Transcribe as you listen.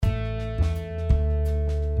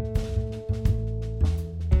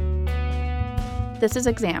This is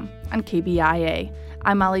Exam on KBIA.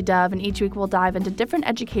 I'm Molly Dove, and each week we'll dive into different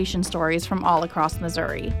education stories from all across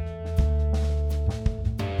Missouri.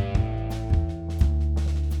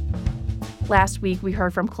 Last week, we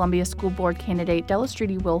heard from Columbia School Board candidate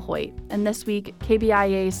Delastridi Wilhoit, and this week,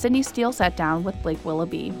 KBIA's Sydney Steele sat down with Blake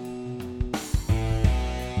Willoughby.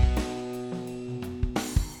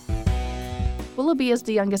 Willoughby is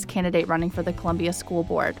the youngest candidate running for the Columbia School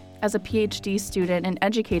Board. As a PhD student and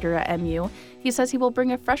educator at MU, he says he will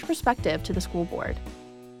bring a fresh perspective to the school board.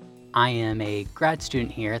 I am a grad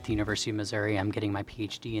student here at the University of Missouri. I'm getting my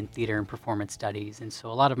PhD in theater and performance studies, and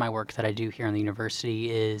so a lot of my work that I do here in the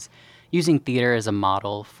university is using theater as a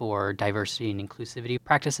model for diversity and inclusivity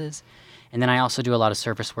practices. And then I also do a lot of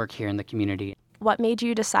service work here in the community. What made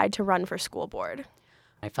you decide to run for school board?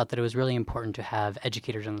 I felt that it was really important to have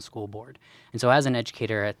educators on the school board. And so as an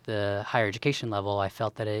educator at the higher education level, I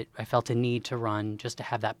felt a need to run just to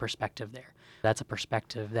have that perspective there. That's a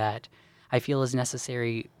perspective that I feel is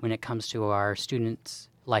necessary when it comes to our students'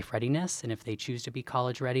 life readiness, and if they choose to be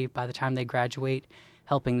college ready by the time they graduate,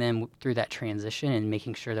 helping them through that transition and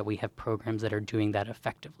making sure that we have programs that are doing that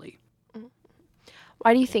effectively.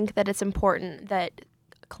 Why do you think that it's important that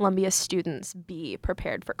Columbia students be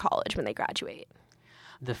prepared for college when they graduate?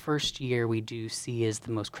 The first year we do see is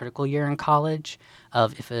the most critical year in college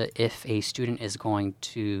of if a student is going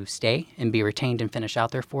to stay and be retained and finish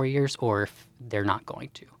out their 4 years, or if they're not going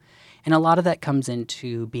to. And a lot of that comes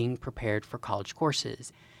into being prepared for college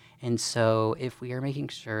courses. And so if we are making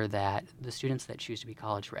sure that the students that choose to be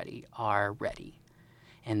college ready are ready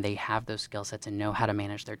and they have those skill sets and know how to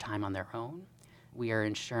manage their time on their own, we are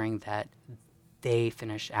ensuring that they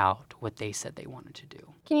finish out what they said they wanted to do.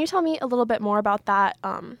 Can you tell me a little bit more about that,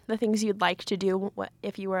 the things you'd like to do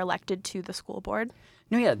if you were elected to the school board?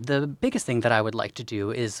 No, yeah, the biggest thing that I would like to do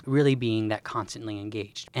is really being that constantly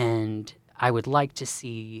engaged. And I would like to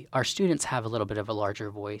see our students have a little bit of a larger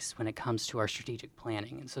voice when it comes to our strategic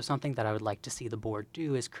planning. And so something that I would like to see the board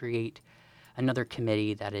do is create another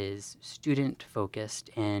committee that is student-focused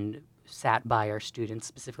and sat by our students,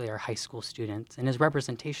 specifically our high school students, and is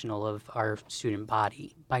representational of our student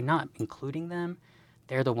body. By not including them,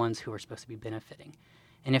 they're the ones who are supposed to be benefiting.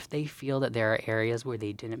 And if they feel that there are areas where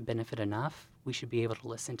they didn't benefit enough, we should be able to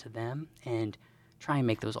listen to them and try and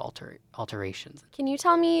make those alterations. Can you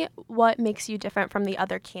tell me what makes you different from the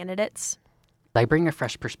other candidates? I bring a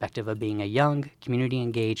fresh perspective of being a young,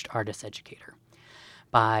 community-engaged artist-educator.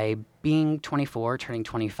 By being 24, turning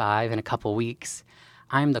 25 in a couple weeks,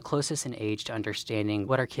 I'm the closest in age to understanding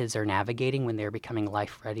what our kids are navigating when they're becoming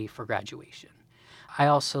life-ready for graduation. I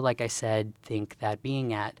also, like I said, think that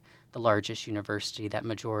being at the largest university that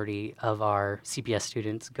majority of our CPS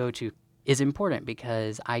students go to is important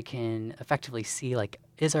because I can effectively see,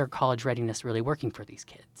 is our college readiness really working for these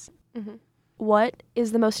kids? Mm-hmm. What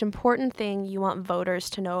is the most important thing you want voters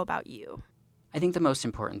to know about you? I think the most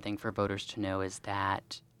important thing for voters to know is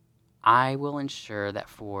that I will ensure that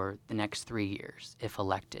for the next 3 years, if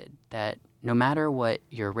elected, that no matter what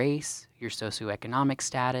your race, your socioeconomic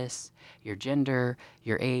status, your gender,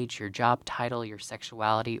 your age, your job title, your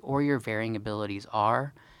sexuality, or your varying abilities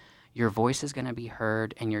are, your voice is going to be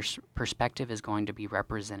heard and your perspective is going to be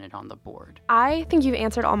represented on the board. I think you've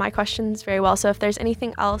answered all my questions very well, so if there's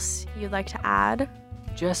anything else you'd like to add?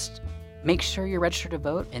 Just make sure you're registered to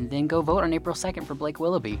vote and then go vote on April 2nd for Blake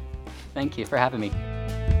Willoughby. Thank you for having me.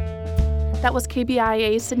 That was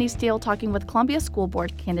KBIA's Sydney Steele talking with Columbia School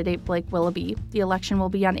Board candidate Blake Willoughby. The election will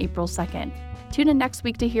be on April 2nd. Tune in next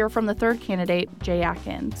week to hear from the third candidate, Jay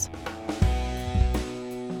Atkins.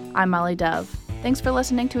 I'm Molly Dove. Thanks for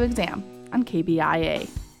listening to Exam on KBIA.